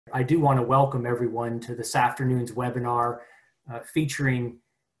I do want to welcome everyone to this afternoon's webinar featuring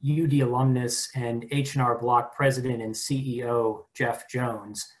UD alumnus and H&R Block President and CEO, Jeff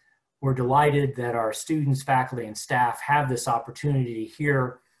Jones. We're delighted that our students, faculty, and staff have this opportunity to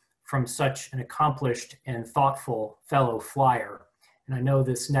hear from such an accomplished and thoughtful fellow flyer. And I know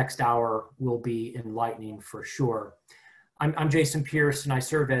this next hour will be enlightening for sure. I'm Jason Pierce, and I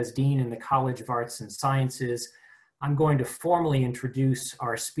serve as Dean in the College of Arts and Sciences. I'm going to formally introduce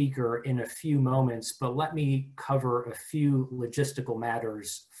our speaker in a few moments, but let me cover a few logistical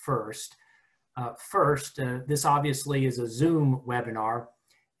matters first. This obviously is a Zoom webinar,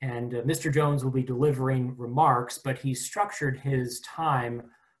 and Mr. Jones will be delivering remarks, but he's structured his time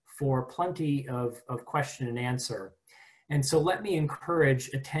for plenty of question and answer. And so let me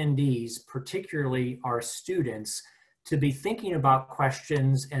encourage attendees, particularly our students, to be thinking about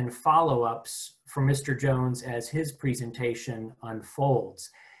questions and follow-ups from Mr. Jones as his presentation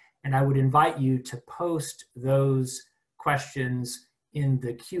unfolds. And I would invite you to post those questions in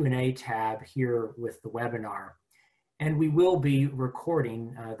the Q&A tab here with the webinar. And we will be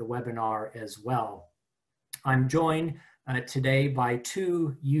recording the webinar as well. I'm joined today by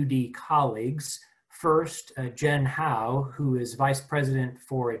two UD colleagues. First, Jen Howe, who is Vice President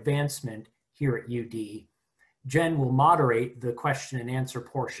for Advancement here at UD. Jen will moderate the question and answer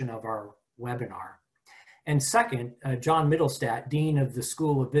portion of our webinar. And second, John Middlestat, Dean of the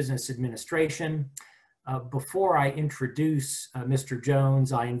School of Business Administration. Before I introduce Mr.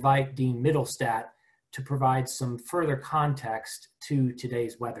 Jones, I invite Dean Middlestat to provide some further context to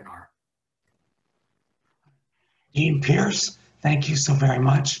today's webinar. Dean Pierce, thank you so very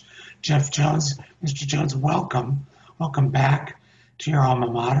much. Jeff Jones, Mr. Jones, welcome. Welcome back to your alma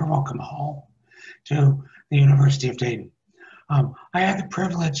mater. Welcome home to the University of Dayton. I had the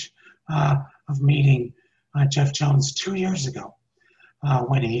privilege of meeting Jeff Jones 2 years ago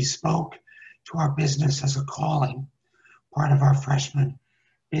when he spoke to our Business as a Calling, part of our freshman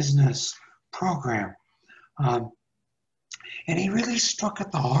business program. And he really struck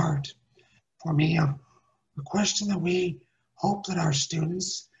at the heart for me of the question that we hope that our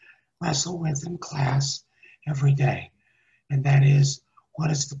students wrestle with in class every day. And that is,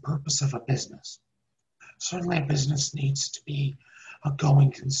 what is the purpose of a business? Certainly a business needs to be a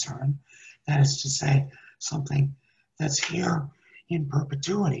going concern. That is to say, something that's here in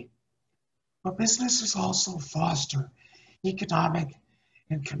perpetuity. But businesses also foster economic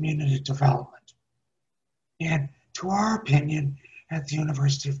and community development. And to our opinion at the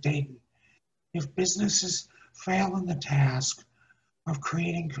University of Dayton, if businesses fail in the task of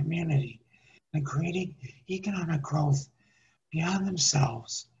creating community and creating economic growth beyond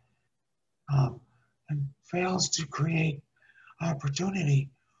themselves, and fails to create opportunity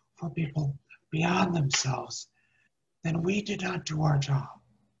for people beyond themselves, then we did not do our job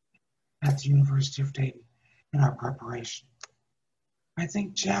at the University of Dayton in our preparation. I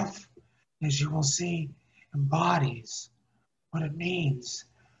think Jeff, as you will see, embodies what it means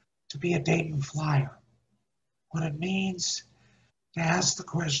to be a Dayton flyer, what it means to ask the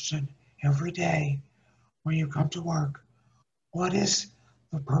question every day when you come to work, what is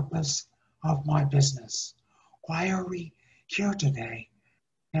the purpose of my business? Why are we here today?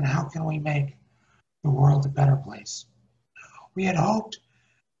 And how can we make the world a better place? We had hoped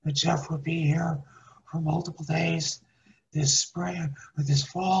that Jeff would be here for multiple days this spring or this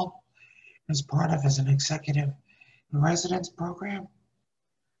fall as part of an executive in residence program.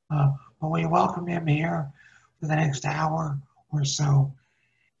 But we welcome him here for the next hour or so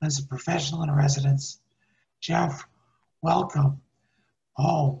as a professional in residence. Jeff, welcome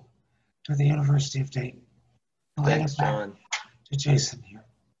home to the University of Dayton. Thanks, John. To Jason here.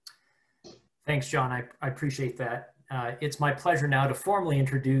 Thanks, John. I appreciate that. It's my pleasure now to formally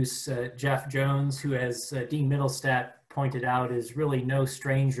introduce Jeff Jones, who, as Dean Middlestat pointed out, is really no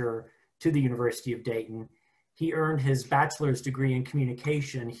stranger to the University of Dayton. He earned his bachelor's degree in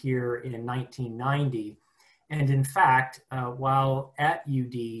communication here in 1990. And in fact, while at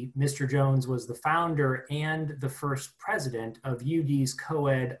UD, Mr. Jones was the founder and the first president of UD's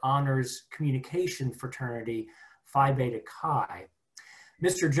co-ed honors communication fraternity, Phi Beta Chi.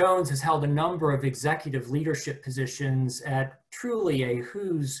 Mr. Jones has held a number of executive leadership positions at truly a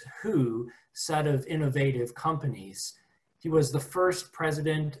who's who set of innovative companies. He was the first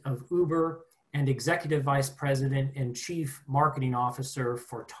president of Uber and executive vice president and chief marketing officer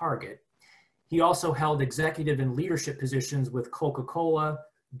for Target. He also held executive and leadership positions with Coca-Cola,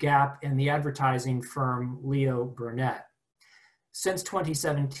 Gap, and the advertising firm Leo Burnett. Since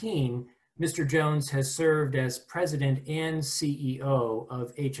 2017, Mr. Jones has served as president and CEO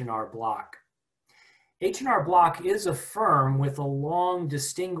of H&R Block. H&R Block is a firm with a long,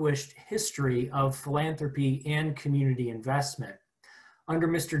 distinguished history of philanthropy and community investment. Under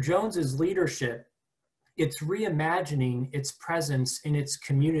Mr. Jones's leadership, it's reimagining its presence in its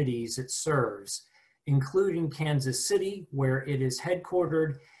communities it serves, including Kansas City, where it is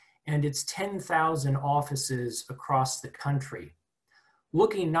headquartered, and its 10,000 offices across the country.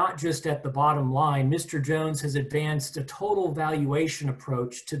 Looking not just at the bottom line, Mr. Jones has advanced a total valuation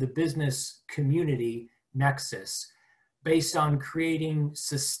approach to the business community nexus based on creating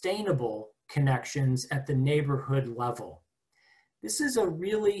sustainable connections at the neighborhood level. This is a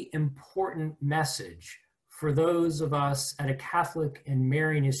really important message for those of us at a Catholic and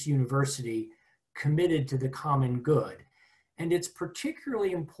Marianist university committed to the common good. And it's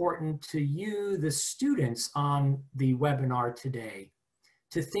particularly important to you, the students on the webinar today,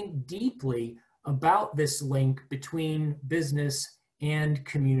 to think deeply about this link between business and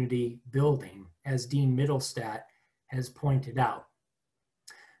community building, as Dean Middlestat has pointed out.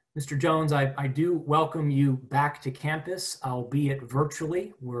 Mr. Jones, I do welcome you back to campus, albeit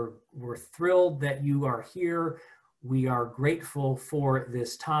virtually. We're thrilled that you are here. We are grateful for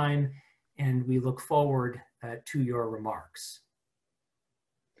this time, and we look forward to your remarks.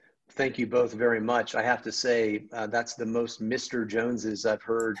 Thank you both very much. I have to say, that's the most Mr. Joneses I've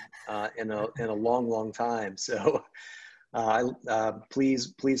heard in a long, long time. So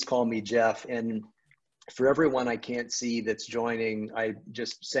please call me Jeff. And for everyone I can't see that's joining, I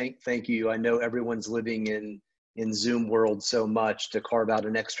just say thank you. I know everyone's living in Zoom world so much. To carve out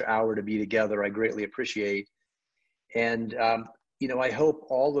an extra hour to be together, I greatly appreciate. And you know, I hope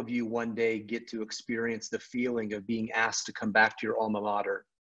all of you one day get to experience the feeling of being asked to come back to your alma mater.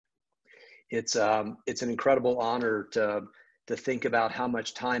 It's an incredible honor to think about how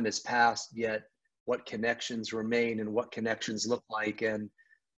much time has passed, yet what connections remain and what connections look like. And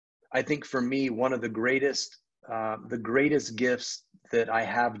I think for me, one of the greatest gifts that I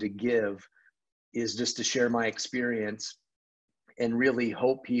have to give is just to share my experience and really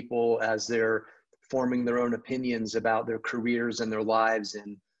hope people, as they're forming their own opinions about their careers and their lives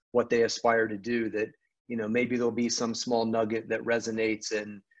and what they aspire to do, that, you know, maybe there'll be some small nugget that resonates,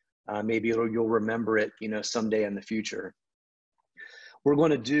 and maybe you'll remember it, you know, someday in the future. We're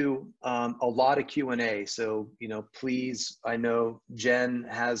going to do a lot of Q&A. So, you know, please, I know Jen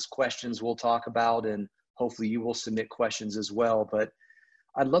has questions we'll talk about, and hopefully you will submit questions as well. But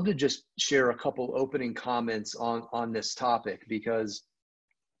I'd love to just share a couple opening comments on this topic, because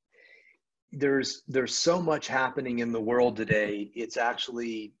there's so much happening in the world today. It's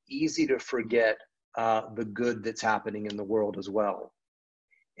actually easy to forget the good that's happening in the world as well.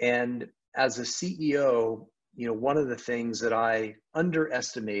 And as a CEO, you know, one of the things that I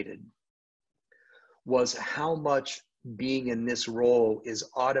underestimated was how much being in this role is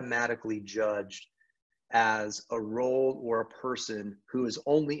automatically judged as a role or a person who is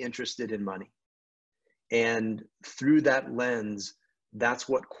only interested in money. And through that lens, that's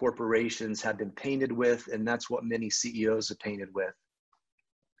what corporations have been painted with, and that's what many CEOs have painted with.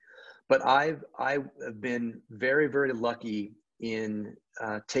 But I've been very, very lucky in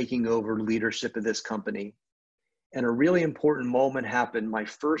taking over leadership of this company. And a really important moment happened my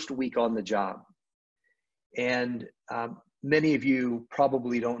first week on the job. And many of you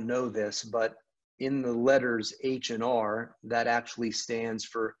probably don't know this, but in the letters H&R, that actually stands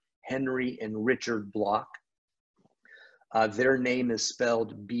for Henry and Richard Block. Their name is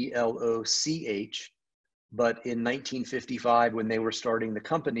spelled B-L-O-C-H, but in 1955, when they were starting the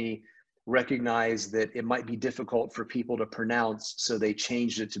company, recognized that it might be difficult for people to pronounce, so they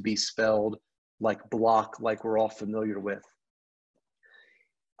changed it to be spelled like Block, like we're all familiar with.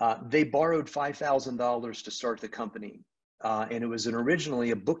 They borrowed $5,000 to start the company, and it was originally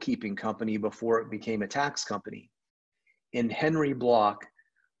a bookkeeping company before it became a tax company. And Henry Block,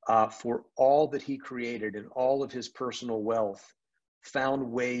 for all that he created and all of his personal wealth,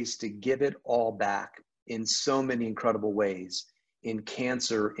 found ways to give it all back in so many incredible ways, in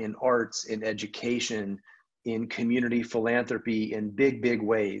cancer, in arts, in education, in community philanthropy, in big, big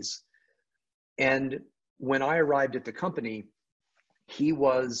ways. And when I arrived at the company, he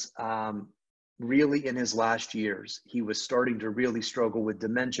was really in his last years. He was starting to really struggle with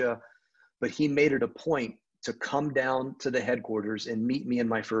dementia, but he made it a point to come down to the headquarters and meet me in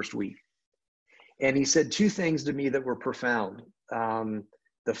my first week. And he said two things to me that were profound.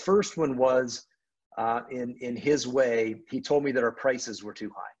 The first one was, in his way, he told me that our prices were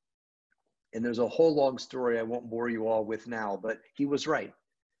too high. And there's a whole long story I won't bore you all with now, but he was right.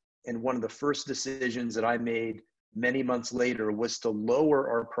 And one of the first decisions that I made many months later was to lower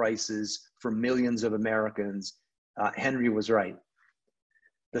our prices for millions of Americans. Henry was right.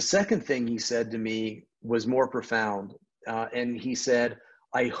 The second thing he said to me was more profound. And he said,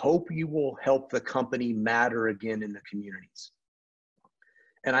 I hope you will help the company matter again in the communities.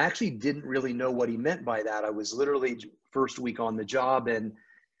 And I actually didn't really know what he meant by that. I was literally first week on the job. And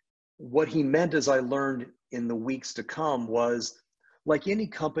what he meant, as I learned in the weeks to come, was like any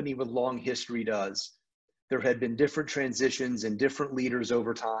company with long history does, there had been different transitions and different leaders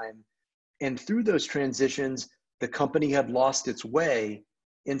over time. And through those transitions, the company had lost its way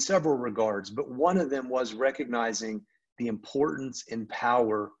in several regards. But one of them was recognizing the importance and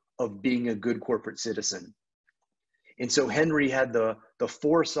power of being a good corporate citizen. And so Henry had the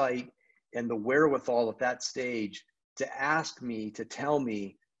foresight and the wherewithal at that stage to ask me, to tell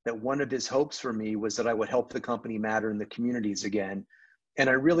me that one of his hopes for me was that I would help the company matter in the communities again. And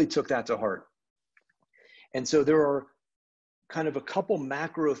I really took that to heart. And so there are kind of a couple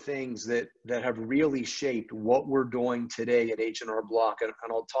macro things that have really shaped what we're doing today at H&R Block. And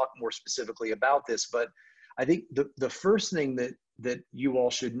I'll talk more specifically about this, but I think the first thing that you all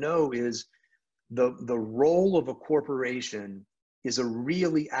should know is the role of a corporation is a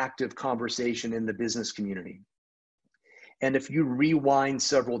really active conversation in the business community. And if you rewind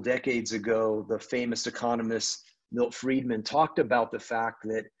several decades ago, the famous economist Milt Friedman talked about the fact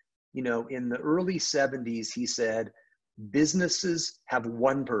that, you know, in the early 70s, he said, businesses have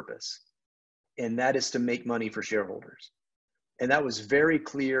one purpose, and that is to make money for shareholders. And that was very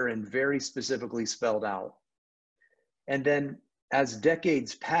clear and very specifically spelled out. And then as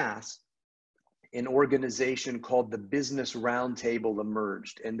decades passed, an organization called the Business Roundtable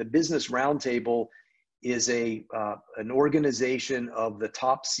emerged. And the Business Roundtable is an organization of the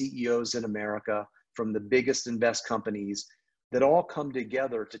top CEOs in America from the biggest and best companies that all come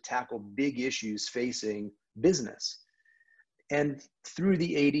together to tackle big issues facing business. And through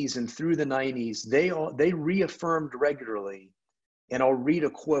the 80s and through the 90s, they reaffirmed regularly, and I'll read a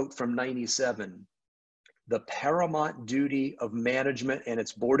quote from 97, the paramount duty of management and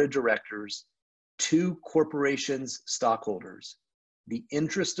its board of directors to corporations' stockholders. The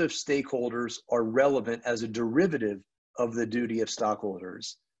interest of stakeholders are relevant as a derivative of the duty of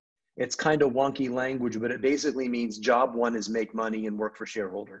stockholders. It's kind of wonky language, but it basically means job one is make money and work for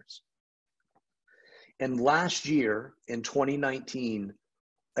shareholders. And last year, in 2019,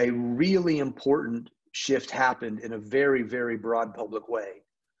 a really important shift happened in a very, very broad public way,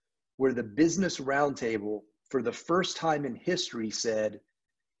 where the Business Roundtable, for the first time in history, said,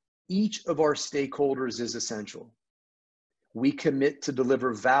 each of our stakeholders is essential. We commit to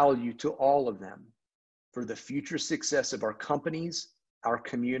deliver value to all of them for the future success of our companies, our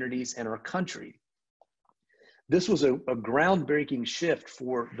communities, and our country. This was a groundbreaking shift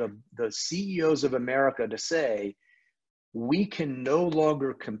for the CEOs of America to say, we can no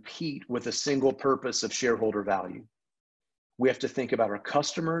longer compete with a single purpose of shareholder value. We have to think about our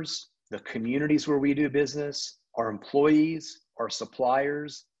customers, the communities where we do business, our employees, our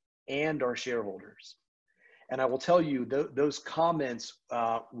suppliers, and our shareholders. And I will tell you, those comments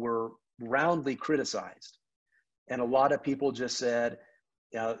were roundly criticized. And a lot of people just said,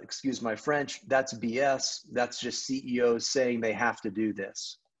 excuse my French, that's BS. That's just CEOs saying they have to do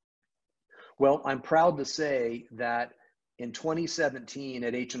this. Well, I'm proud to say that in 2017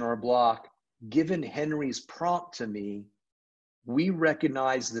 at H&R Block, given Henry's prompt to me, we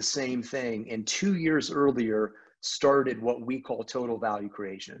recognized the same thing, and 2 years earlier started what we call total value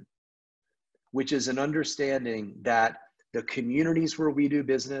creation, which is an understanding that the communities where we do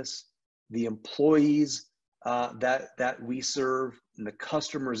business, the employees that we serve, and the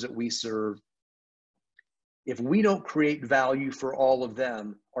customers that we serve, if we don't create value for all of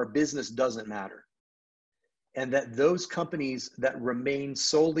them, our business doesn't matter. And that those companies that remain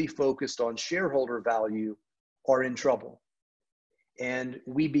solely focused on shareholder value are in trouble. And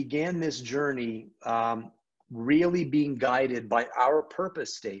we began this journey really being guided by our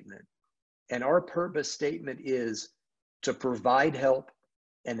purpose statement. And our purpose statement is to provide help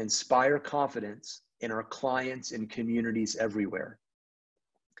and inspire confidence in our clients and communities everywhere.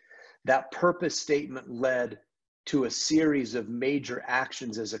 That purpose statement led to a series of major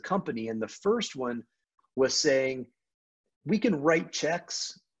actions as a company. And the first one was saying, we can write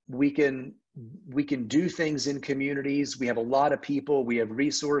checks, we can do things in communities. We have a lot of people, we have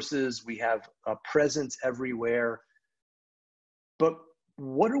resources, we have a presence everywhere. But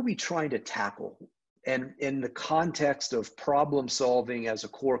what are we trying to tackle? And in the context of problem solving as a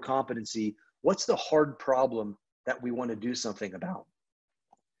core competency, what's the hard problem that we want to do something about?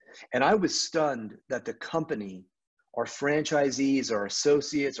 And I was stunned that the company, our franchisees, our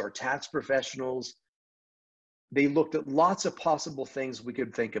associates, our tax professionals, they looked at lots of possible things we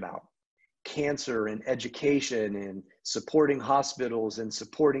could think about. cancer and education and supporting hospitals and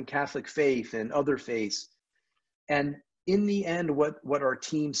supporting Catholic faith and other faiths. And in the end, what our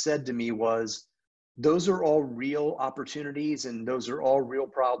team said to me was, those are all real opportunities and those are all real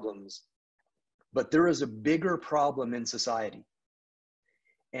problems, but there is a bigger problem in society.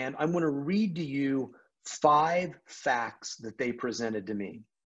 And I'm going to read to you 5 facts that they presented to me.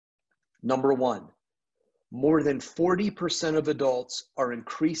 Number 1, more than 40% of adults are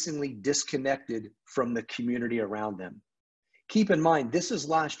increasingly disconnected from the community around them. Keep in mind, this is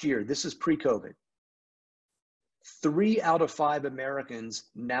last year, this is pre-COVID. 3 out of 5 Americans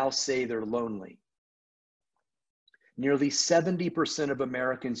now say they're lonely. Nearly 70% of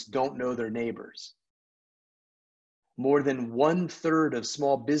Americans don't know their neighbors. More than 1/3 of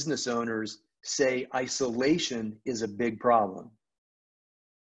small business owners say isolation is a big problem.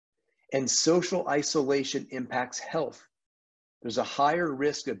 And social isolation impacts health. There's a higher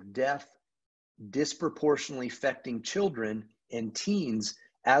risk of death, disproportionately affecting children and teens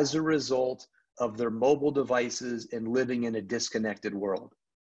as a result of their mobile devices and living in a disconnected world.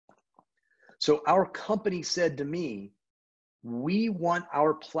 So our company said to me, we want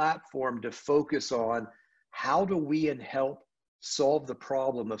our platform to focus on how do we help solve the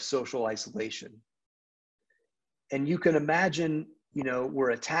problem of social isolation. And you can imagine, you know,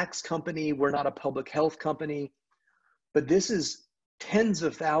 we're a tax company, we're not a public health company, but this is tens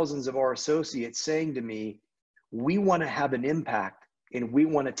of thousands of our associates saying to me, we want to have an impact and we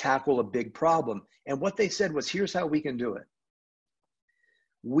want to tackle a big problem. And what they said was, here's how we can do it.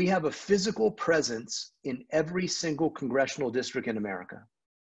 We have a physical presence in every single congressional district in America.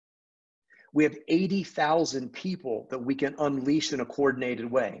 We have 80,000 people that we can unleash in a coordinated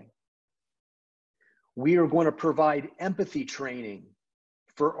way. We are going to provide empathy training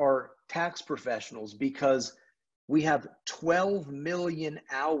for our tax professionals because we have 12 million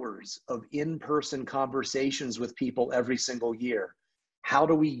hours of in-person conversations with people every single year. How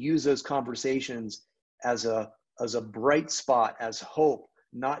do we use those conversations as a bright spot, as hope,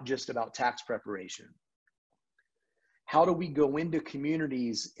 not just about tax preparation? How do we go into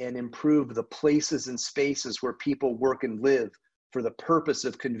communities and improve the places and spaces where people work and live for the purpose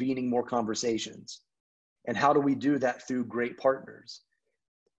of convening more conversations? And how do we do that through great partners?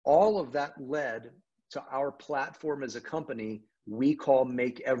 All of that led to our platform as a company we call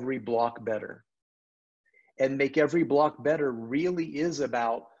Make Every Block Better. And Make Every Block Better really is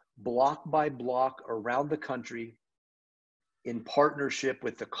about block by block around the country in partnership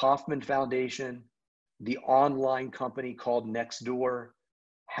with the Kauffman Foundation, the online company called Nextdoor,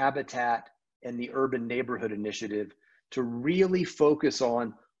 Habitat, and the Urban Neighborhood Initiative to really focus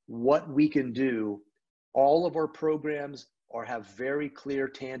on what we can do. All of our programs have very clear,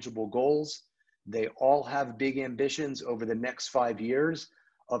 tangible goals. They all have big ambitions over the next 5 years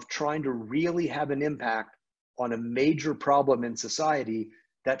of trying to really have an impact on a major problem in society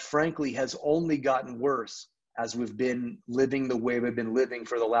that frankly has only gotten worse as we've been living the way we've been living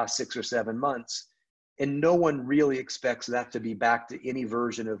for the last 6 or 7 months. And no one really expects that to be back to any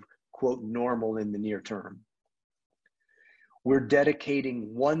version of, quote, normal in the near term. We're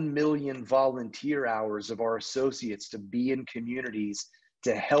dedicating 1 million volunteer hours of our associates to be in communities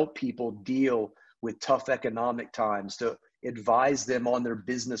to help people deal with tough economic times, to advise them on their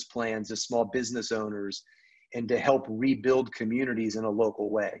business plans as small business owners, and to help rebuild communities in a local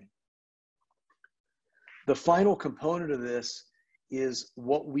way. The final component of this is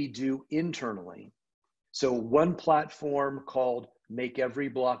what we do internally. So one platform called Make Every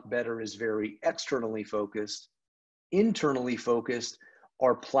Block Better is very externally focused. Internally focused,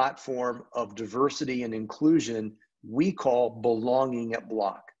 our platform of diversity and inclusion we call Belonging at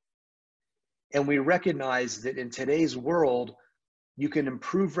Block. And we recognize that in today's world, you can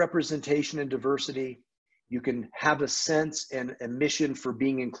improve representation and diversity, you can have a sense and a mission for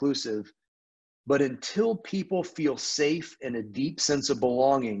being inclusive, but until people feel safe and a deep sense of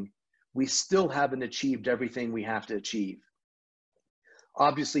belonging, we still haven't achieved everything we have to achieve.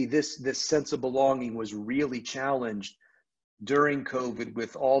 Obviously, this sense of belonging was really challenged during COVID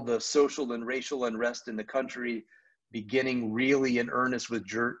with all the social and racial unrest in the country, beginning really in earnest with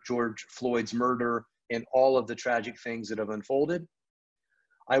George Floyd's murder and all of the tragic things that have unfolded.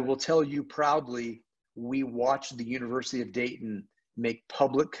 I will tell you proudly, we watched the University of Dayton make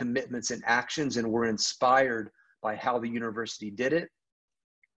public commitments and actions, and we're inspired by how the university did it.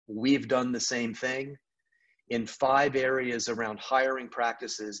 We've done the same thing in 5 areas around hiring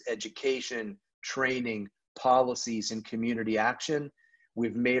practices, education, training, policies, and community action.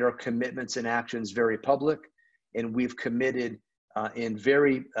 We've made our commitments and actions very public, and we've committed in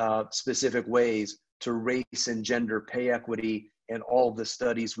very specific ways to race and gender pay equity and all of the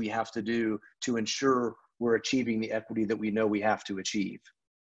studies we have to do to ensure we're achieving the equity that we know we have to achieve.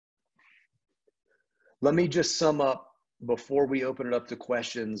 Let me just sum up before we open it up to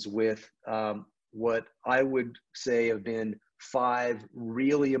questions with what I would say have been 5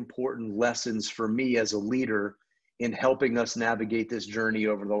 really important lessons for me as a leader in helping us navigate this journey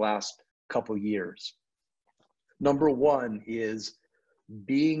over the last couple years. Number 1 is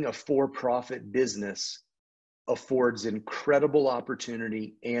being a for-profit business affords incredible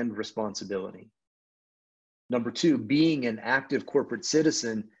opportunity and responsibility. Number 2, being an active corporate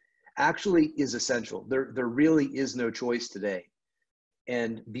citizen actually is essential. There really is no choice today.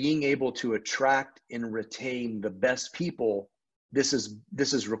 And being able to attract and retain the best people, this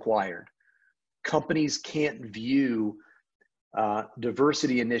is required. Companies can't view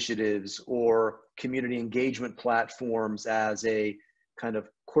diversity initiatives or community engagement platforms as a kind of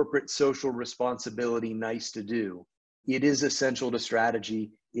corporate social responsibility nice to do. It is essential to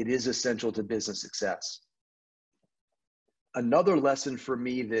strategy. It is essential to business success. Another lesson for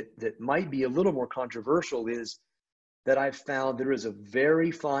me that might be a little more controversial is that I've found there is a very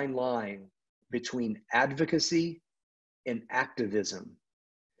fine line between advocacy and activism.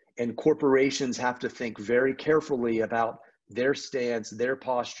 And corporations have to think very carefully about their stance, their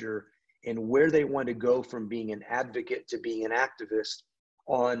posture, and where they want to go from being an advocate to being an activist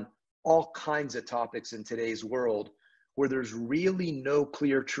on all kinds of topics in today's world where there's really no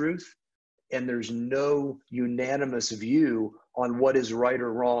clear truth and there's no unanimous view on what is right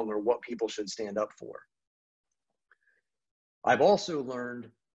or wrong or what people should stand up for. I've also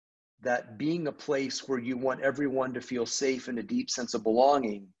learned that being a place where you want everyone to feel safe and a deep sense of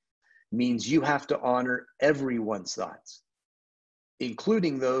belonging means you have to honor everyone's thoughts,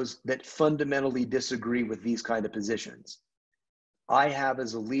 including those that fundamentally disagree with these kind of positions. I have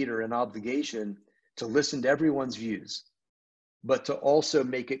as a leader an obligation to listen to everyone's views, but to also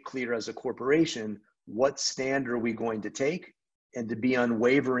make it clear as a corporation, what stand are we going to take, and to be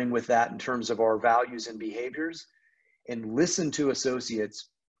unwavering with that in terms of our values and behaviors, and listen to associates.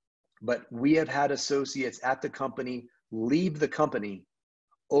 But we have had associates at the company leave the company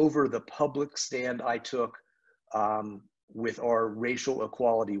over the public stand I took with our racial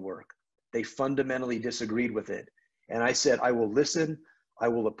equality work. They fundamentally disagreed with it. And I said, I will listen, I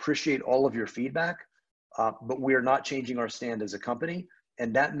will appreciate all of your feedback, but we are not changing our stand as a company.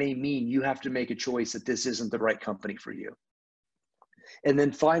 And that may mean you have to make a choice that this isn't the right company for you. And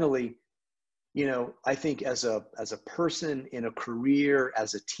then finally, you know, I think as a person in a career,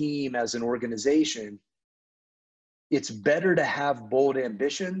 as a team, as an organization, it's better to have bold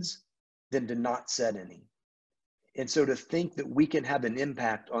ambitions than to not set any. And so to think that we can have an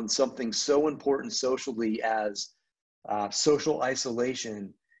impact on something so important socially as social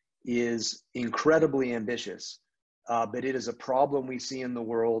isolation is incredibly ambitious, but it is a problem we see in the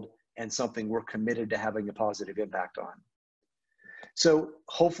world and something we're committed to having a positive impact on. So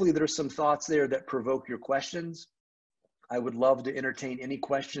hopefully there's some thoughts there that provoke your questions. I would love to entertain any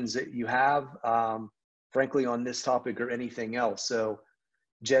questions that you have, frankly, on this topic or anything else. So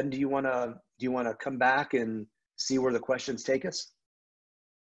Jen, do you want to come back and see where the questions take us?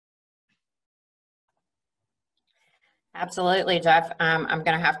 Absolutely, Jeff. I'm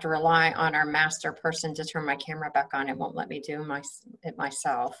going to have to rely on our master person to turn my camera back on. It won't let me do it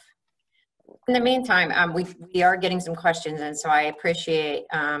myself. In the meantime, we are getting some questions, and so I appreciate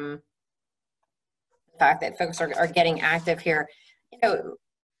the fact that folks are getting active here. You know,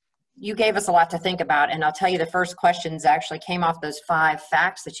 you gave us a lot to think about, and I'll tell you the first questions actually came off those 5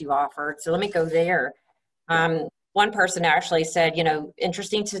 facts that you offered. So let me go there. One person actually said, you know,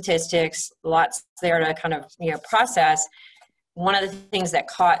 interesting statistics, lots there to kind of, you know, process. One of the things that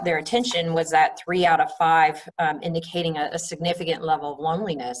caught their attention was that 3 out of 5 indicating a significant level of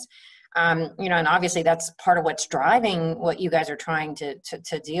loneliness. You know, and obviously that's part of what's driving what you guys are trying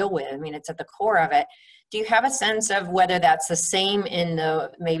to deal with. I mean, it's at the core of it. Do you have a sense of whether that's the same in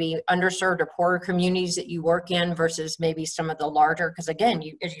the maybe underserved or poorer communities that you work in versus maybe some of the larger? Because again,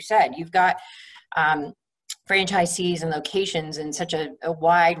 as you said, you've got franchisees and locations in such a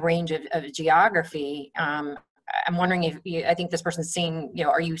wide range of geography. I'm wondering if I think this person's seeing, you know,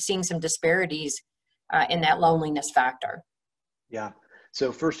 are you seeing some disparities in that loneliness factor? Yeah.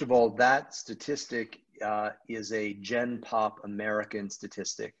 So first of all, that statistic is a Gen Pop American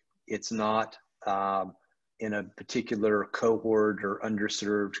statistic. It's not in a particular cohort or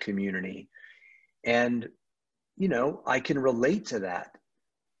underserved community. And, you know, I can relate to that.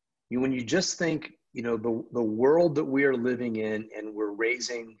 When you just think, you know, the world that we are living in and we're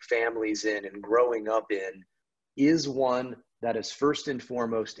raising families in and growing up in is one that is first and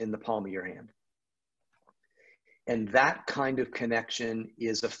foremost in the palm of your hand. And that kind of connection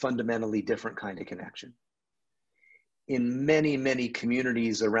is a fundamentally different kind of connection. In many, many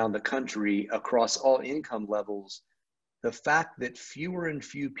communities around the country, across all income levels, the fact that fewer and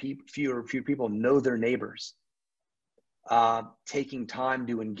fewer people know their neighbors, taking time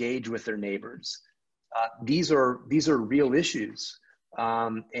to engage with their neighbors, these are real issues.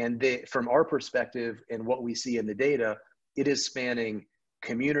 And from our perspective and what we see in the data, it is spanning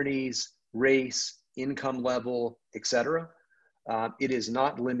communities, race, income level, et cetera. It is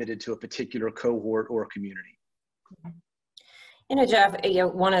not limited to a particular cohort or community. You know, Jeff,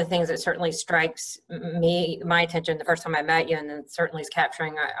 one of the things that certainly strikes my attention the first time I met you, and then certainly is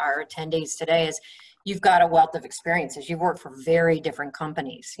capturing our attendees today, is you've got a wealth of experiences. You've worked for very different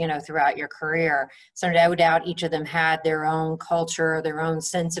companies, throughout your career. So no doubt each of them had their own culture, their own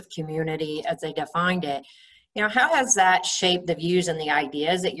sense of community as they defined it. How has that shaped the views and the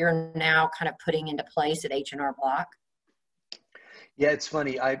ideas that you're now kind of putting into place at H&R Block? Yeah, it's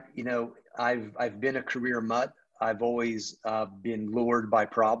funny. I've been a career mutt. I've always been lured by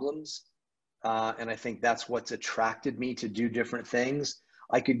problems. And I think that's what's attracted me to do different things.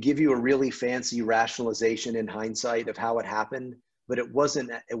 I could give you a really fancy rationalization in hindsight of how it happened, but it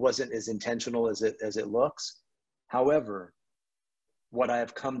wasn't as intentional as it looks. However, what I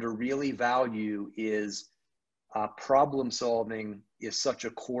have come to really value is problem solving is such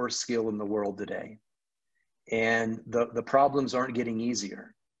a core skill in the world today. And the problems aren't getting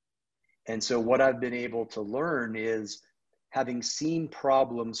easier. And so what I've been able to learn is, having seen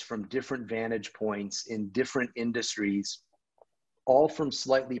problems from different vantage points in different industries, all from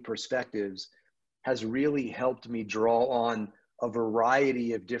slightly perspectives, has really helped me draw on a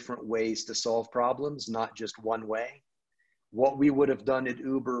variety of different ways to solve problems, not just one way. What we would have done at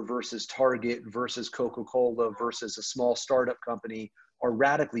Uber versus Target versus Coca-Cola versus a small startup company are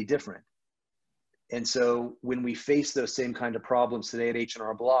radically different. And so when we face those same kind of problems today at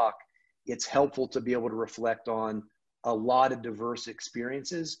H&R Block, it's helpful to be able to reflect on a lot of diverse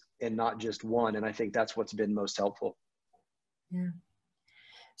experiences and not just one. And I think that's what's been most helpful. Yeah.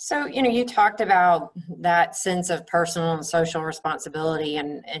 So, you talked about that sense of personal and social responsibility,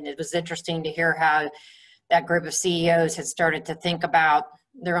 and it was interesting to hear how that group of CEOs had started to think about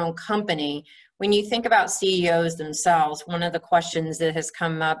their own company. When you think about CEOs themselves, one of the questions that has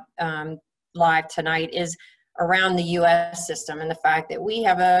come up live tonight is around the U.S. system and the fact that we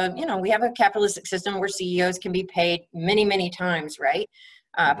have a capitalistic system where CEOs can be paid many, many times, right?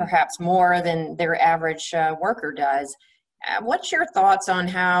 Perhaps more than their average worker does. What's your thoughts on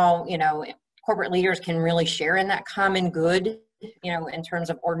how, corporate leaders can really share in that common good, in terms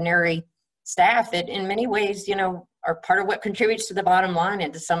of ordinary staff that in many ways, are part of what contributes to the bottom line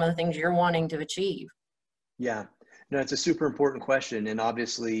and to some of the things you're wanting to achieve? Yeah. No, it's a super important question. And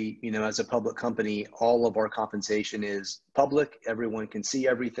obviously, as a public company, all of our compensation is public. Everyone can see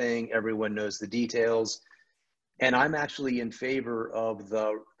everything. Everyone knows the details. And I'm actually in favor of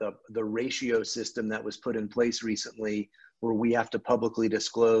the ratio system that was put in place recently, where we have to publicly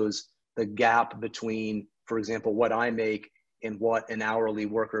disclose the gap between, for example, what I make and what an hourly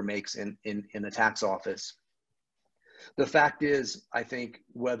worker makes in a tax office. The fact is, I think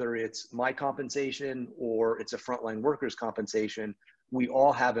whether it's my compensation or it's a frontline worker's compensation, we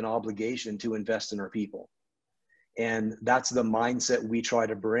all have an obligation to invest in our people. And that's the mindset we try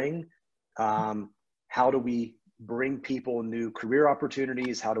to bring. How do we bring people new career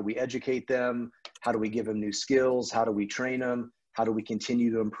opportunities? How do we educate them? How do we give them new skills? How do we train them? How do we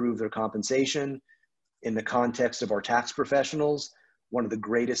continue to improve their compensation? In the context of our tax professionals, one of the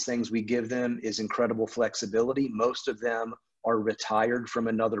greatest things we give them is incredible flexibility. Most of them are retired from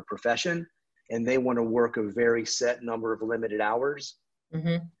another profession and they want to work a very set number of limited hours.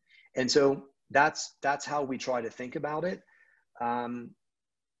 Mm-hmm. And so that's how we try to think about it. I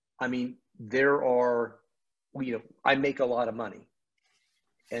mean, I make a lot of money.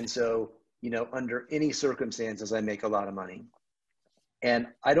 And so, under any circumstances, I make a lot of money. And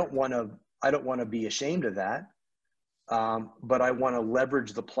I don't want to be ashamed of that. But I want to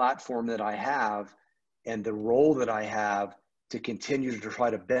leverage the platform that I have and the role that I have to continue to try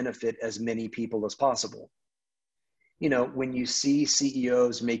to benefit as many people as possible. When you see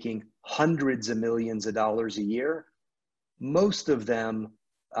CEOs making hundreds of millions of dollars a year, most of them,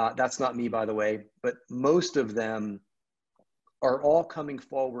 that's not me, by the way, but most of them are all coming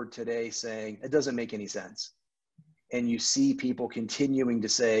forward today saying, it doesn't make any sense. And you see people continuing to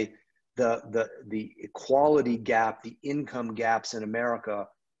say, the equality gap, the income gaps in America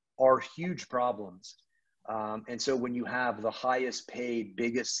are huge problems. And so when you have the highest paid,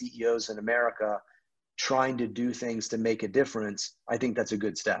 biggest CEOs in America trying to do things to make a difference, I think that's a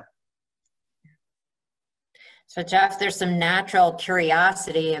good step. So Jeff, there's some natural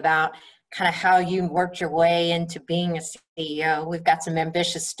curiosity about kind of how you worked your way into being a CEO. We've got some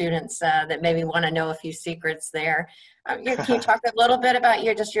ambitious students that maybe want to know a few secrets there. Can you talk a little bit about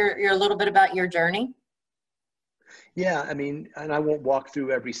your little bit about your journey? Yeah, I mean, and I won't walk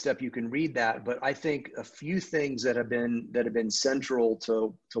through every step. You can read that, but I think a few things that have been central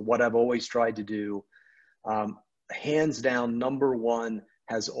to what I've always tried to do. Hands down, number one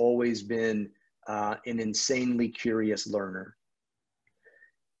has always been an insanely curious learner.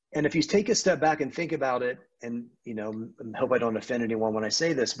 And if you take a step back and think about it, and I hope I don't offend anyone when I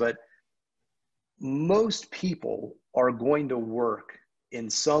say this, but most people are going to work in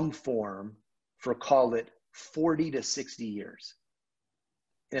some form for, call it, 40 to 60 years.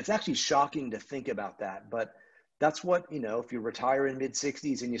 And it's actually shocking to think about that, but that's what, if you retire in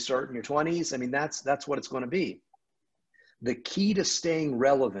mid-60s and you start in your 20s, I mean, that's what it's going to be. The key to staying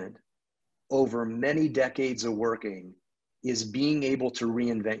relevant over many decades of working is being able to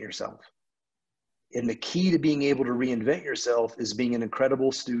reinvent yourself. And the key to being able to reinvent yourself is being an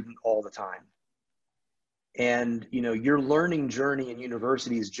incredible student all the time. And, your learning journey in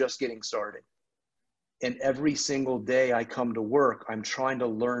university is just getting started. And every single day I come to work, I'm trying to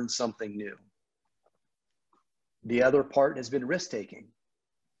learn something new. The other part has been risk-taking.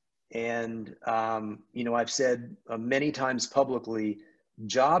 And, I've said many times publicly,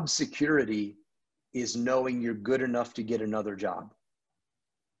 job security is knowing you're good enough to get another job.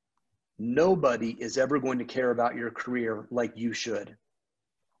 Nobody is ever going to care about your career like you should.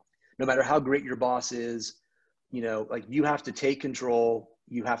 No matter how great your boss is, like you have to take control,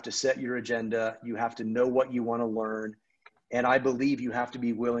 you have to set your agenda, you have to know what you want to learn. And I believe you have to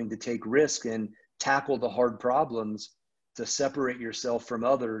be willing to take risk and tackle the hard problems to separate yourself from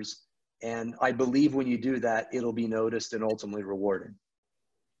others. And I believe when you do that, it'll be noticed and ultimately rewarded.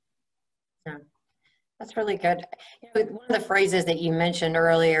 Yeah. That's really good. One of the phrases that you mentioned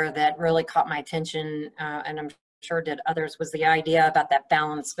earlier that really caught my attention, and I'm sure did others, was the idea about that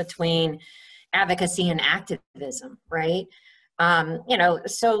balance between advocacy and activism, right?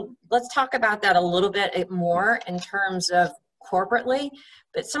 So let's talk about that a little bit more in terms of corporately,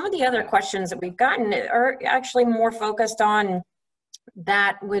 but some of the other questions that we've gotten are actually more focused on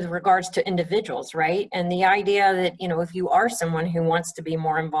that with regards to individuals, right? And the idea that, if you are someone who wants to be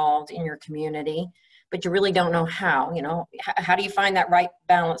more involved in your community, but you really don't know how, how do you find that right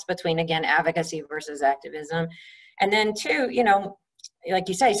balance between, again, advocacy versus activism? And then two, like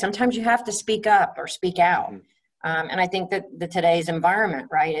you say, sometimes you have to speak up or speak out. And I think that today's environment,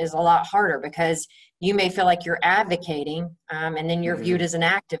 right, is a lot harder because you may feel like you're advocating and then you're viewed as an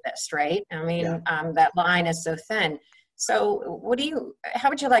activist, right? I mean, that line is so thin. So how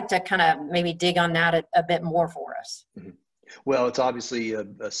would you like to kind of maybe dig on that a bit more for us? Well, it's obviously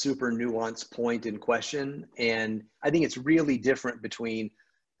a super nuanced point in question. And I think it's really different between,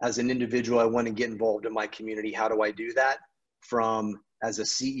 as an individual, I want to get involved in my community. How do I do that? From as a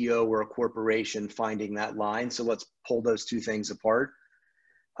CEO or a corporation, finding that line. So let's pull those two things apart.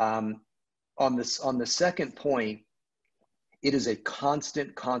 On the second point, it is a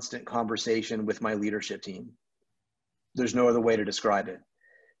constant conversation with my leadership team. There's no other way to describe it.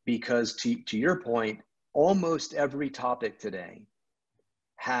 Because to your point, almost every topic today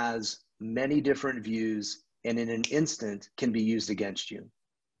has many different views and in an instant can be used against you.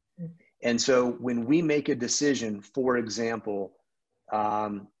 And so when we make a decision, for example,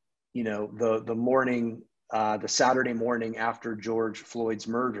 the Saturday morning after George Floyd's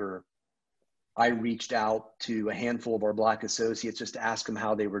murder, I reached out to a handful of our Black associates just to ask them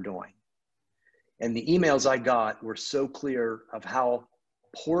how they were doing. And the emails I got were so clear of how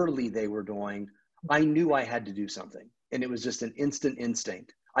poorly they were doing. I knew I had to do something, and it was just an instant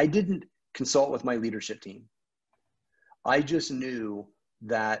instinct. I didn't consult with my leadership team. I just knew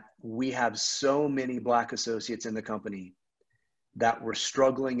that we have so many Black associates in the company that were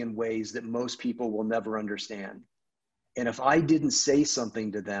struggling in ways that most people will never understand. And if I didn't say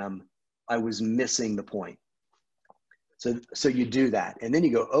something to them, I was missing the point. So you do that. And then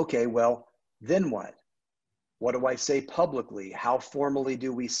you go, okay, well, then what? What do I say publicly? How formally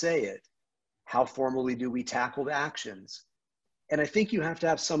do we say it? How formally do we tackle the actions? And I think you have to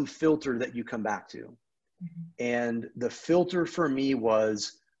have some filter that you come back to. And the filter for me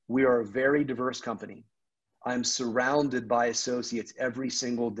was, we are a very diverse company. I'm surrounded by associates every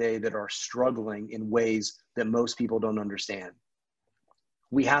single day that are struggling in ways that most people don't understand.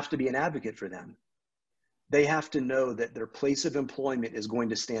 We have to be an advocate for them. They have to know that their place of employment is going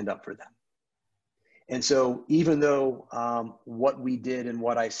to stand up for them. And so even though what we did and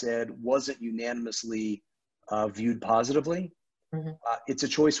what I said wasn't unanimously viewed positively, it's a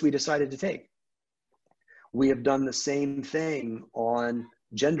choice we decided to take. We have done the same thing on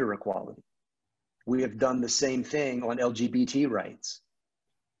gender equality. We have done the same thing on LGBT rights.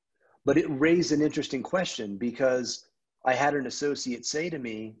 But it raised an interesting question, because I had an associate say to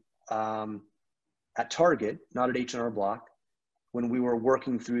me at Target, not at H&R Block, when we were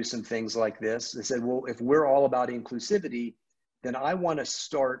working through some things like this, they said, well, if we're all about inclusivity, then I want to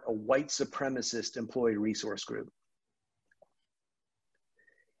start a white supremacist employee resource group.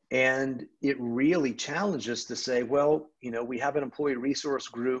 And it really challenged us to say, well, you know, we have an employee resource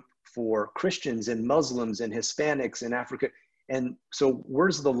group for Christians and Muslims and Hispanics in Africa. And so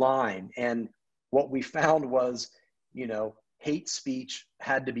where's the line? And what we found was, you know, hate speech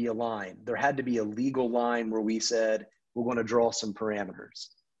had to be a line. There had to be a legal line where we said, we're going to draw some parameters.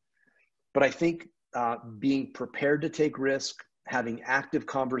 But I think being prepared to take risk, having active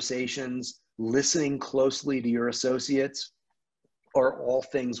conversations, listening closely to your associates are all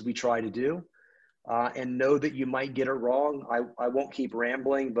things we try to do. And know that you might get it wrong. I won't keep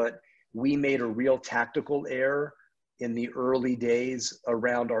rambling, but we made a real tactical error in the early days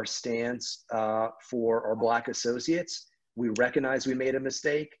around our stance for our Black associates. We recognized we made a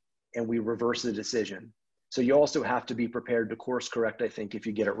mistake and we reversed the decision. So you also have to be prepared to course correct, I think, if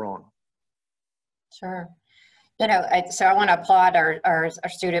you get it wrong. Sure. You know, so I want to applaud our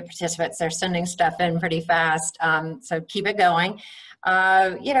student participants. They're sending stuff in pretty fast. So keep it going.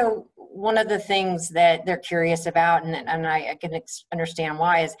 You know, one of the things that they're curious about, and I can understand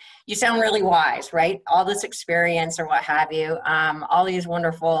why, is you sound really wise, right? All this experience or what have you, all these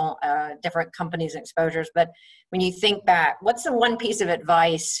wonderful different companies and exposures. But when you think back, what's the one piece of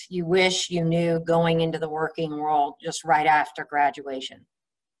advice you wish you knew going into the working world just right after graduation?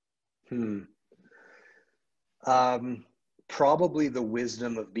 Probably the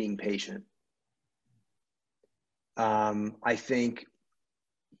wisdom of being patient. I think,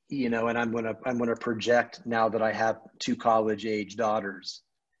 you know, and I'm gonna project now that I have 2 college-age daughters.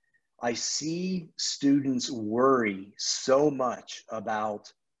 I see students worry so much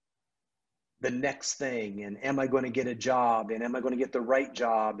about the next thing, and am I going to get a job, and am I going to get the right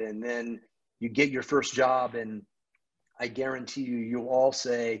job, and then you get your first job, and I guarantee you, you'll all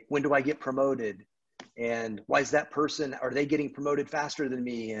say, when do I get promoted? And why is that person, are they getting promoted faster than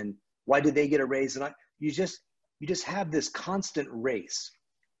me? And why did they get a raise? And you just have this constant race.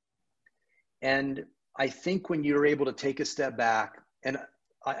 And I think when you're able to take a step back, and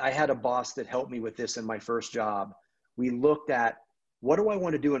I had a boss that helped me with this in my first job. We looked at, what do I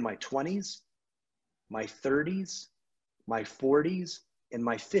want to do in my 20s, my 30s, my 40s, and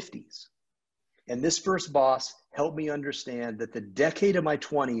my 50s? And this first boss helped me understand that the decade of my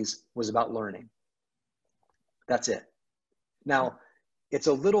 20s was about learning. That's it. Now, it's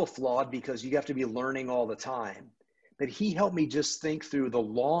a little flawed because you have to be learning all the time, but he helped me just think through the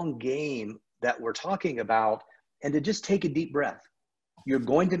long game that we're talking about and to just take a deep breath. You're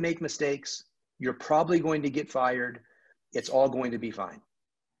going to make mistakes. You're probably going to get fired. It's all going to be fine.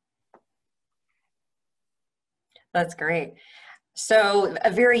 That's great. So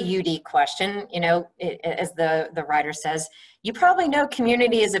a very UD question, you know, as the writer says, you probably know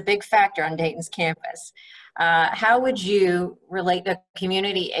community is a big factor on Dayton's campus. How would you relate the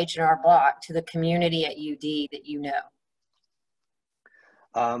community H&R Block to the community at UD that you know?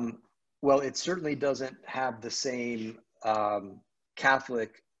 Well, it certainly doesn't have the same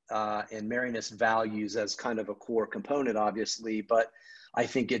Catholic and Marianist values as kind of a core component, obviously, but I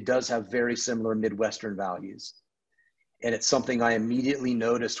think it does have very similar Midwestern values. And it's something I immediately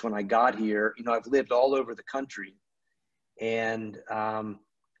noticed when I got here. You know, I've lived all over the country. And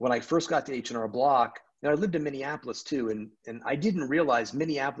when I first got to H&R Block, you know, I lived in Minneapolis too, and I didn't realize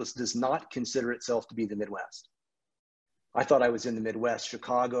Minneapolis does not consider itself to be the Midwest. I thought I was in the Midwest.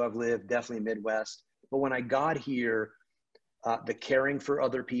 Chicago, I've lived, definitely Midwest. But when I got here, the caring for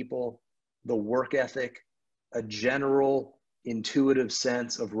other people, the work ethic, a general intuitive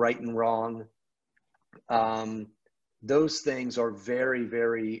sense of right and wrong, those things are very,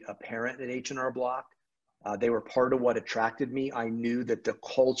 very apparent at H&R Block. They were part of what attracted me. I knew that the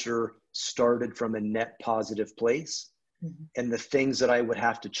culture started from a net positive place. Mm-hmm. And the things that I would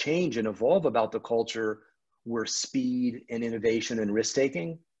have to change and evolve about the culture were speed and innovation and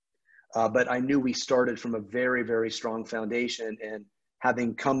risk-taking. But I knew we started from a very, very strong foundation. And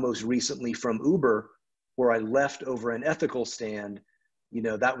having come most recently from Uber, where I left over an ethical stand, you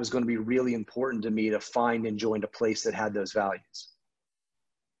know, that was going to be really important to me to find and join a place that had those values.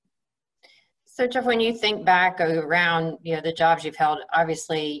 So Jeff, when you think back around, you know, the jobs you've held,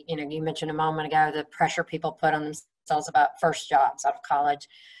 obviously, you know, you mentioned a moment ago the pressure people put on themselves about first jobs out of college.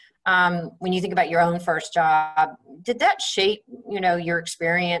 When you think about your own first job, did that shape, you know, your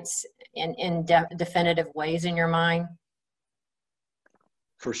experience in definitive ways in your mind?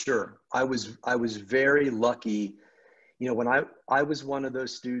 For sure. I was very lucky. You know, when I was one of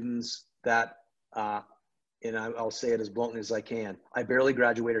those students that, and I'll say it as bluntly as I can, I barely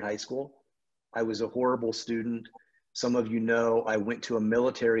graduated high school. I was a horrible student. Some of you know I went to a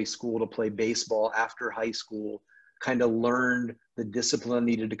military school to play baseball after high school, kind of learned the discipline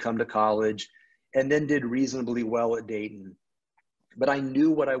needed to come to college, and then did reasonably well at Dayton. But I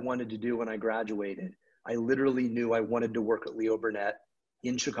knew what I wanted to do when I graduated. I literally knew I wanted to work at Leo Burnett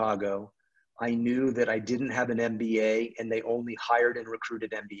in Chicago. I knew that I didn't have an MBA and they only hired and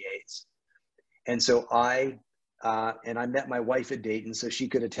recruited MBAs. And so I met my wife at Dayton, so she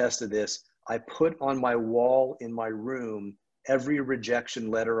could attest to this. I put on my wall in my room every rejection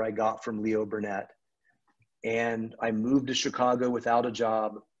letter I got from Leo Burnett. And I moved to Chicago without a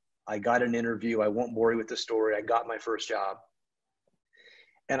job. I got an interview. I won't bore you with the story. I got my first job.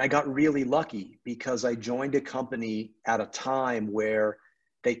 And I got really lucky because I joined a company at a time where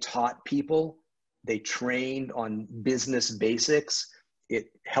they taught people, they trained on business basics. It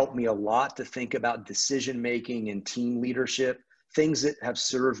helped me a lot to think about decision-making and team leadership, things that have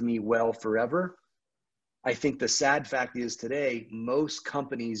served me well forever. I think the sad fact is today, most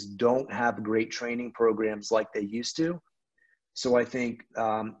companies don't have great training programs like they used to. So I think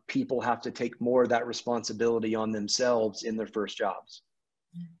people have to take more of that responsibility on themselves in their first jobs.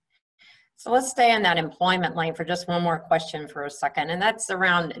 So let's stay in that employment lane for just one more question for a second. And that's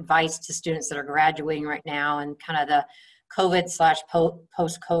around advice to students that are graduating right now and kind of the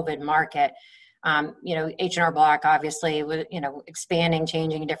COVID/post-COVID market. You know, H&R Block, obviously, you know, expanding,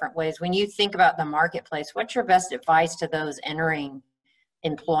 changing in different ways. When you think about the marketplace, what's your best advice to those entering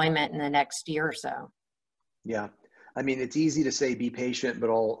employment in the next year or so? Yeah, I mean, it's easy to say be patient,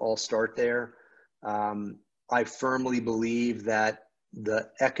 but I'll start there. I firmly believe that the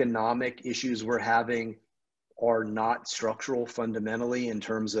economic issues we're having are not structural fundamentally in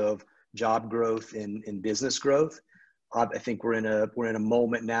terms of job growth and business growth. I think we're in a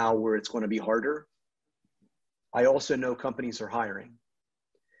moment now where it's going to be harder. I also know companies are hiring.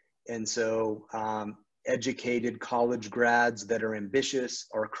 And so educated college grads that are ambitious,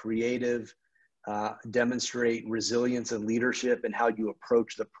 are creative, demonstrate resilience and leadership in how you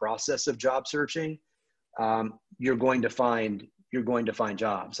approach the process of job searching, you're going to find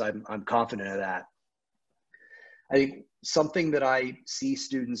jobs. I'm confident of that. I think something that I see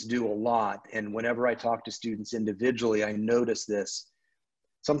students do a lot, and whenever I talk to students individually, I notice this.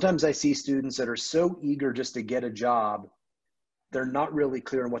 Sometimes I see students that are so eager just to get a job, they're not really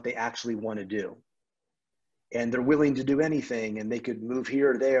clear on what they actually want to do. And they're willing to do anything, and they could move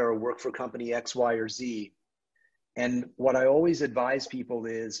here or there or work for company X, Y, or Z. And what I always advise people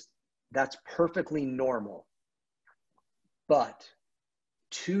is that's perfectly normal. But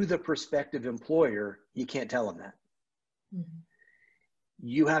to the prospective employer, you can't tell them that. Mm-hmm.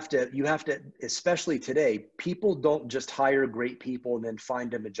 You have to, especially today, people don't just hire great people and then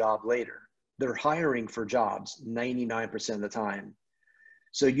find them a job later. They're hiring for jobs 99% of the time.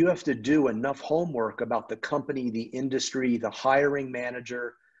 So you have to do enough homework about the company, the industry, the hiring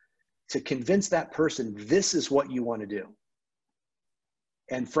manager to convince that person this is what you want to do.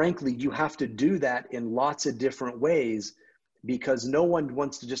 And frankly, you have to do that in lots of different ways because no one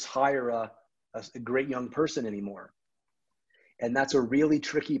wants to just hire a great young person anymore. And that's a really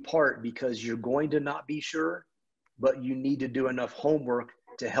tricky part because you're going to not be sure, but you need to do enough homework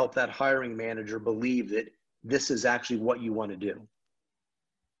to help that hiring manager believe that this is actually what you want to do.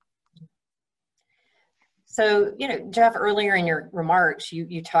 So, you know, Jeff, earlier in your remarks,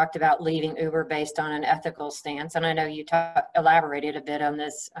 you talked about leaving Uber based on an ethical stance. And I know you elaborated a bit on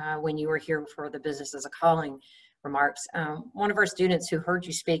this when you were here for the Business as a Calling remarks. One of our students who heard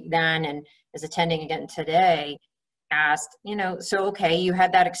you speak then and is attending again today asked, you know, so, okay, you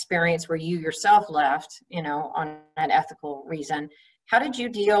had that experience where you yourself left, you know, on an ethical reason. How did you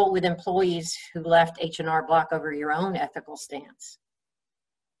deal with employees who left H&R Block over your own ethical stance?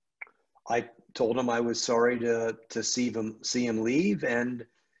 I told him I was sorry to see him leave, and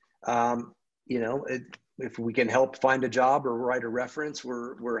you know, if we can help find a job or write a reference,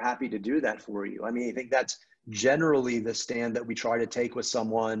 we're happy to do that for you. I mean, I think that's generally the stand that we try to take with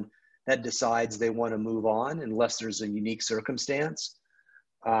someone that decides they want to move on, unless there's a unique circumstance.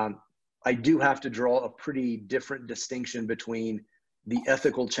 I do have to draw a pretty different distinction between the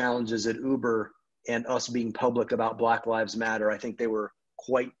ethical challenges at Uber and us being public about Black Lives Matter. I think they were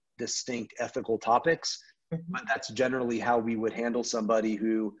quite distinct ethical topics, but that's generally how we would handle somebody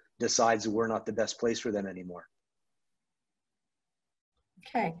who decides that we're not the best place for them anymore.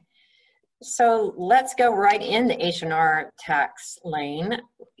 Okay. So let's go right in the H&R tax lane.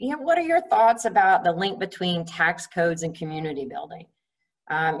 What are your thoughts about the link between tax codes and community building?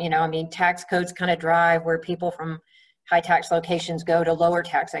 Tax codes kind of drive where people from high tax locations go to lower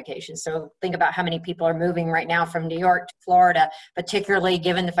tax locations. So think about how many people are moving right now from New York to Florida, particularly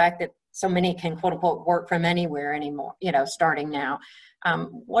given the fact that so many can, quote unquote, work from anywhere anymore, starting now.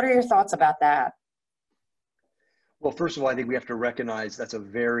 What are your thoughts about that? Well, first of all, I think we have to recognize that's a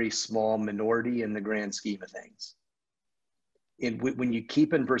very small minority in the grand scheme of things. When you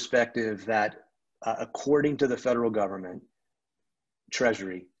keep in perspective that according to the federal government,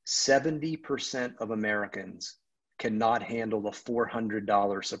 Treasury, 70% of Americans cannot handle a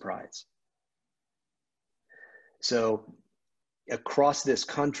 $400 surprise. So across this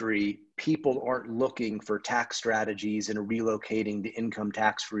country, people aren't looking for tax strategies and relocating to income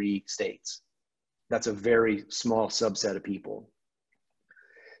tax-free states. That's a very small subset of people.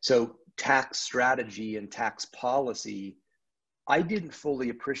 So tax strategy and tax policy, I didn't fully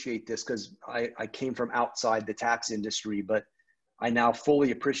appreciate this because I came from outside the tax industry, but I now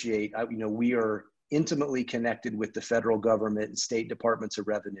fully appreciate, we are intimately connected with the federal government and state departments of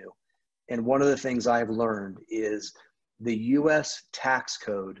revenue. And one of the things I've learned is the US tax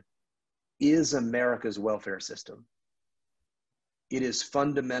code is America's welfare system. It is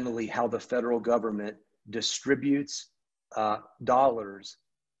fundamentally how the federal government distributes dollars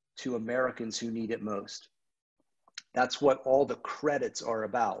to Americans who need it most. That's what all the credits are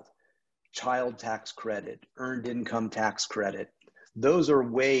about. Child tax credit, earned income tax credit. Those are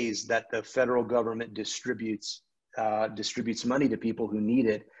ways that the federal government distributes money to people who need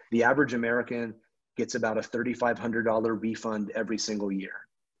it. The average American gets about a $3,500 refund every single year.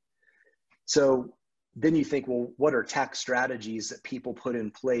 So then you think, well, what are tax strategies that people put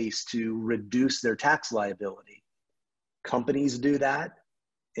in place to reduce their tax liability? Companies do that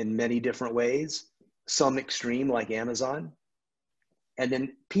in many different ways, some extreme like Amazon. And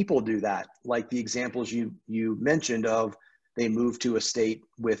then people do that, like the examples you mentioned of they move to a state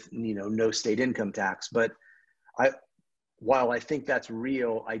with no state income tax. But while I think that's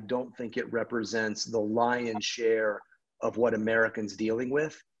real, I don't think it represents the lion's share of what Americans dealing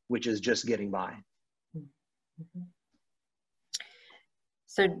with, which is just getting by.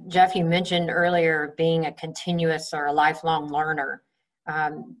 So Jeff, you mentioned earlier being a continuous or a lifelong learner.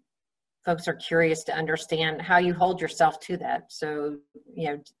 Folks are curious to understand how you hold yourself to that. So,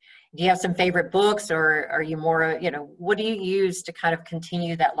 do you have some favorite books, or are you more, what do you use to kind of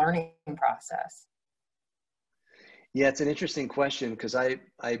continue that learning process? Yeah, it's an interesting question because I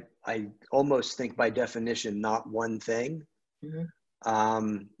almost think by definition, not one thing.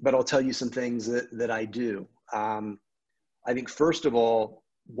 Mm-hmm. But I'll tell you some things that I do. I think first of all,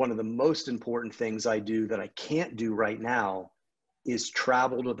 one of the most important things I do that I can't do right now is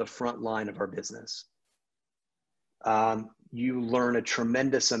travel to the front line of our business. You learn a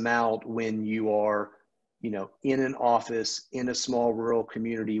tremendous amount when you are, in an office, in a small rural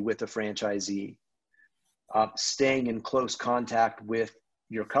community with a franchisee, staying in close contact with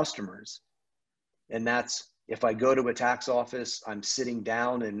your customers. And that's, if I go to a tax office, I'm sitting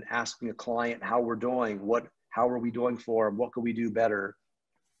down and asking a client how we're doing, how are we doing for them, what can we do better?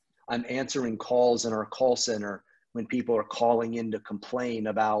 I'm answering calls in our call center when people are calling in to complain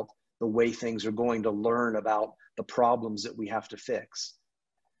about the way things are going, to learn about the problems that we have to fix.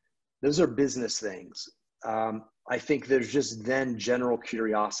 Those are business things. I think there's just then general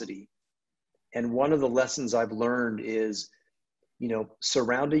curiosity. And one of the lessons I've learned is,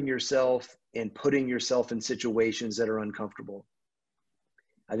 surrounding yourself and putting yourself in situations that are uncomfortable.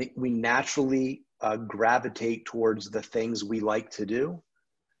 I think we naturally gravitate towards the things we like to do.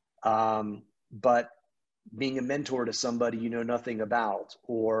 But being a mentor to somebody you know nothing about,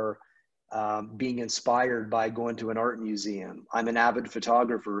 or being inspired by going to an art museum. I'm an avid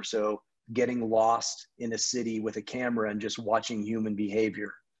photographer, so getting lost in a city with a camera and just watching human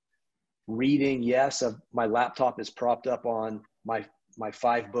behavior. Reading, yes, my laptop is propped up on my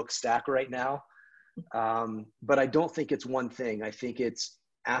 5-book stack right now. But I don't think it's one thing. I think it's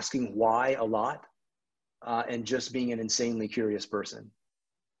asking why a lot and just being an insanely curious person.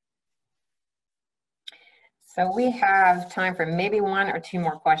 So we have time for maybe 1 or 2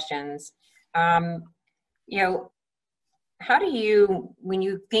 more questions. How do you, when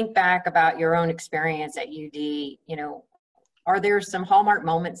you think back about your own experience at UD, are there some hallmark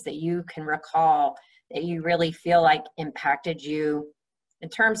moments that you can recall that you really feel like impacted you in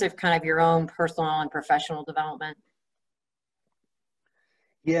terms of kind of your own personal and professional development?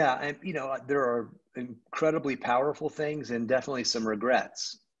 Yeah, and there are incredibly powerful things and definitely some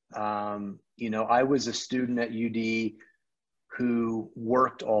regrets. I was a student at UD who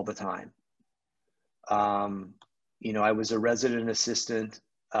worked all the time. You know, I was a resident assistant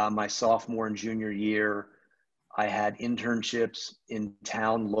my sophomore and junior year. I had internships in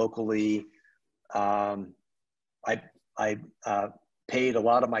town locally. I paid a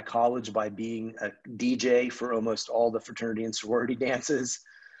lot of my college by being a DJ for almost all the fraternity and sorority dances.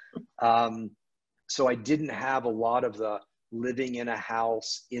 So I didn't have a lot of the living in a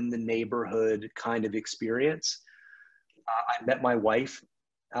house in the neighborhood kind of experience. I met my wife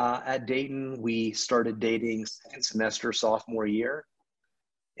at Dayton. We started dating second semester sophomore year.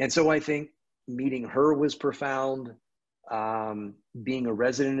 And so I think meeting her was profound. Being a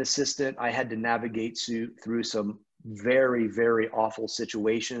resident assistant, I had to navigate through some very, very awful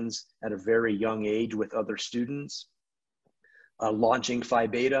situations at a very young age with other students. Launching Phi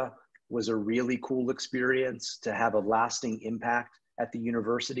Beta was a really cool experience to have a lasting impact at the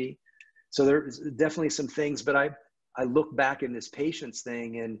university. So there's definitely some things, but I look back in this patience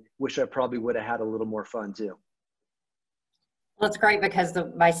thing and wish I probably would have had a little more fun too. Well, it's great because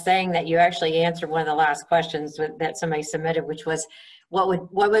by saying that, you actually answered one of the last questions that somebody submitted, which was, what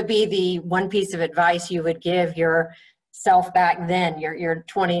would be the one piece of advice you would give yourself back then, your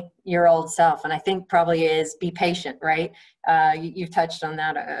 20-year-old self? And I think probably is be patient, right? You've touched on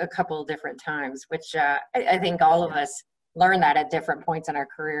that a couple of different times, which I think all of us learn that at different points in our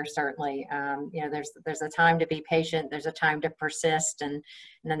career, certainly. You know, there's a time to be patient, there's a time to persist, and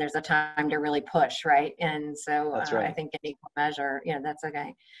then there's a time to really push, right? And so That's right. I think in equal measure, you know, that's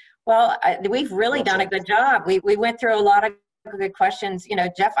okay. Well, we've really done a good job. We went through a lot of good questions. You know,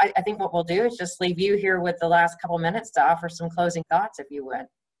 Jeff, I think what we'll do is just leave you here with the last couple minutes to offer some closing thoughts, if you would.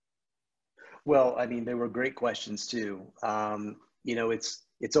 Well, I mean, they were great questions too. You know,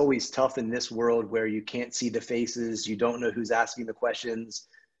 it's always tough in this world where you can't see the faces, you don't know who's asking the questions.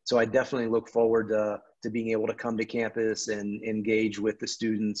 So I definitely look forward to being able to come to campus and engage with the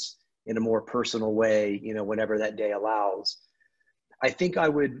students in a more personal way, you know, whenever that day allows. I think I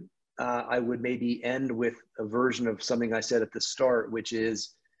would maybe end with a version of something I said at the start, which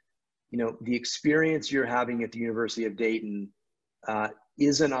is, you know, the experience you're having at the University of Dayton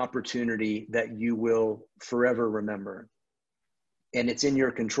is an opportunity that you will forever remember. And it's in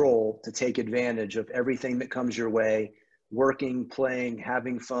your control to take advantage of everything that comes your way, working, playing,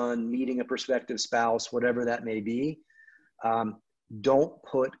 having fun, meeting a prospective spouse, whatever that may be. Don't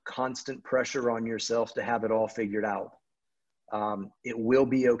put constant pressure on yourself to have it all figured out. It will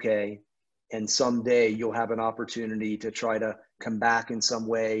be okay. And someday you'll have an opportunity to try to come back in some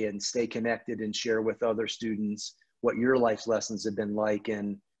way and stay connected and share with other students what your life's lessons have been like.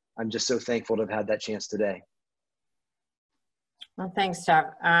 And I'm just so thankful to have had that chance today. Well, thanks, Jeff.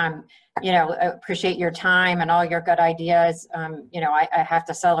 You know, appreciate your time and all your good ideas. You know, I have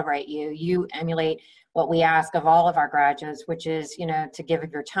to celebrate you. You emulate what we ask of all of our graduates, which is, you know, to give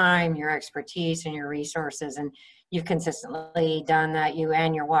of your time, your expertise, and your resources. And you've consistently done that, you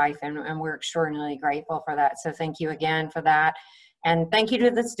and your wife, and we're extraordinarily grateful for that. So thank you again for that. And thank you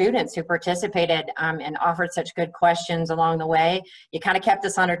to the students who participated and offered such good questions along the way. You kind of kept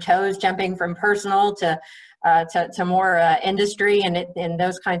us on our toes, jumping from personal to more industry and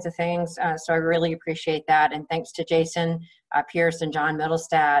those kinds of things. So I really appreciate that. And thanks to Jason Pierce and John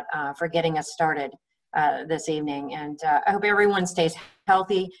Middlestad for getting us started this evening. And I hope everyone stays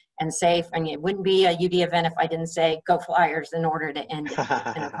healthy and safe. I mean, it wouldn't be a UD event if I didn't say go Flyers in order to end it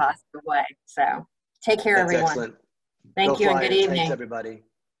in a positive way. So take care, That's everyone. Excellent. Thank Go you Flyers. and good evening. Thanks, everybody.